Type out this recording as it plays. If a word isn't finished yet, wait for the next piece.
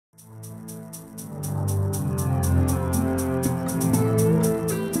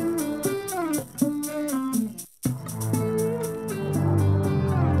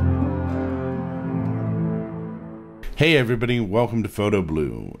Hey everybody, welcome to Photo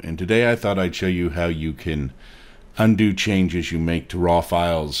Blue, and today I thought I'd show you how you can undo changes you make to RAW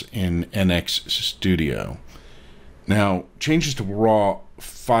files in NX Studio. Now, changes to RAW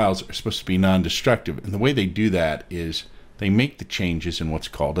files are supposed to be non-destructive, and the way they do that is they make the changes in what's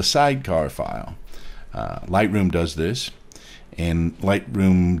called a sidecar file. Lightroom does this, and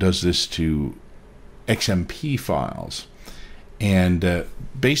Lightroom does this to XMP files. And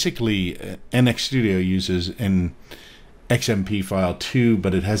basically, NX Studio uses an XMP file too,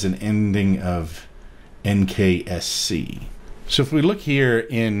 but it has an ending of NKSC. So if we look here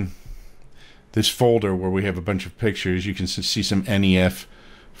in this folder where we have a bunch of pictures, you can see some NEF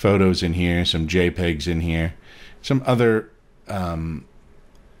photos in here, some JPEGs in here, some other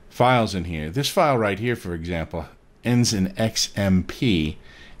files in here. This file right here, for example, ends in XMP,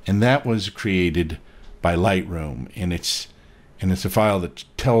 and that was created by Lightroom, and it's a file that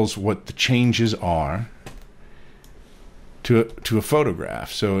tells what the changes are to a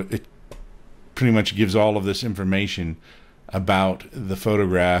photograph. So it pretty much gives all of this information about the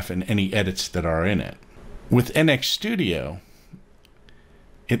photograph and any edits that are in it. With NX Studio,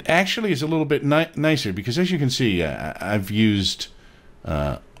 it actually is a little bit nicer because, as you can see, I've used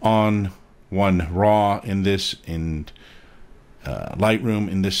on one RAW in this, and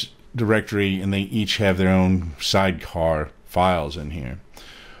Lightroom in this directory, and they each have their own sidecar files in here.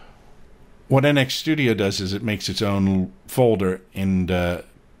 What NX Studio does is it makes its own folder and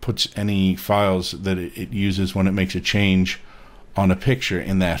puts any files that it uses when it makes a change on a picture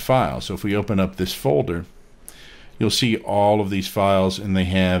in that file. So if we open up this folder, you'll see all of these files, and they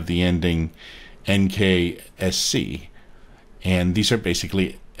have the ending NKSC, and these are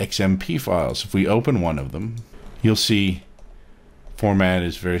basically XMP files. If we open one of them, you'll see format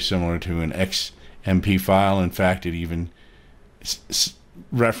is very similar to an XMP file. In fact, it even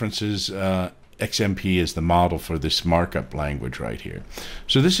references XMP as the model for this markup language right here.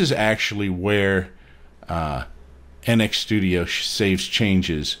 So this is actually where NX Studio saves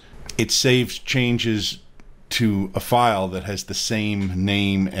changes. It saves changes to a file that has the same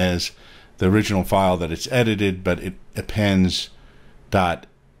name as the original file that it's edited, but it appends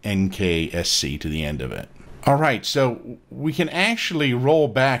 .nksc to the end of it. Alright, so we can actually roll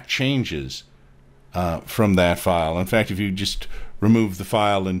back changes from that file. In fact, if you just remove the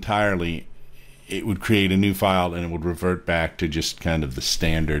file entirely, it would create a new file and it would revert back to just kind of the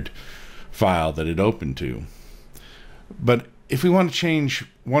standard file that it opened to. But if we want to change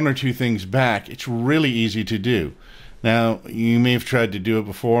one or two things back, it's really easy to do. Now, you may have tried to do it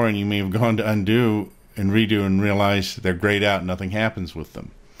before, and you may have gone to undo and redo and realize they're grayed out and nothing happens with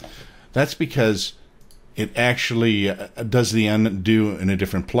them. That's because it actually does the undo in a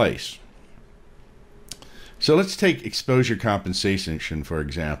different place. So let's take exposure compensation, for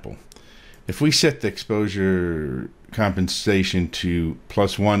example. If we set the exposure compensation to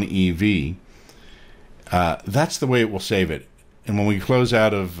 +1 EV, that's the way it will save it. And when we close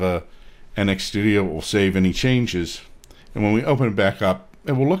out of NX Studio, it will save any changes. And when we open it back up,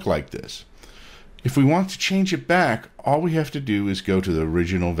 it will look like this. If we want to change it back, all we have to do is go to the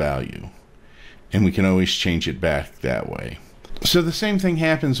original value. And we can always change it back that way. So the same thing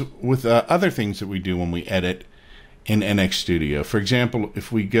happens with other things that we do when we edit in NX Studio. For example,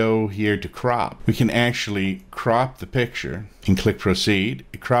 if we go here to crop, we can actually crop the picture and click proceed.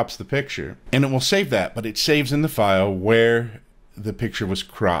 It crops the picture, and it will save that, but it saves in the file where the picture was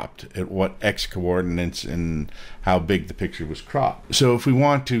cropped, at what X coordinates, and how big the picture was cropped. So if we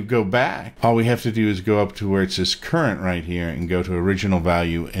want to go back, all we have to do is go up to where it says current right here and go to original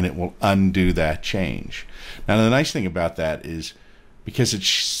value, and it will undo that change. Now the nice thing about that is, because it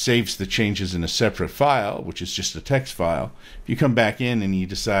saves the changes in a separate file, which is just a text file, if you come back in and you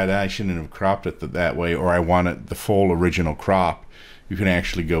decide I shouldn't have cropped it that way, or I want it the full original crop, you can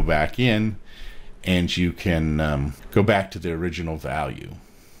actually go back in and you can go back to the original value.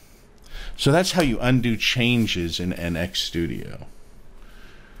 So that's how you undo changes in NX Studio.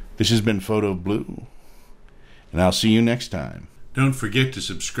 This has been Photo Blue, and I'll see you next time. Don't forget to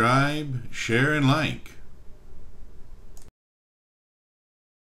subscribe, share, and like.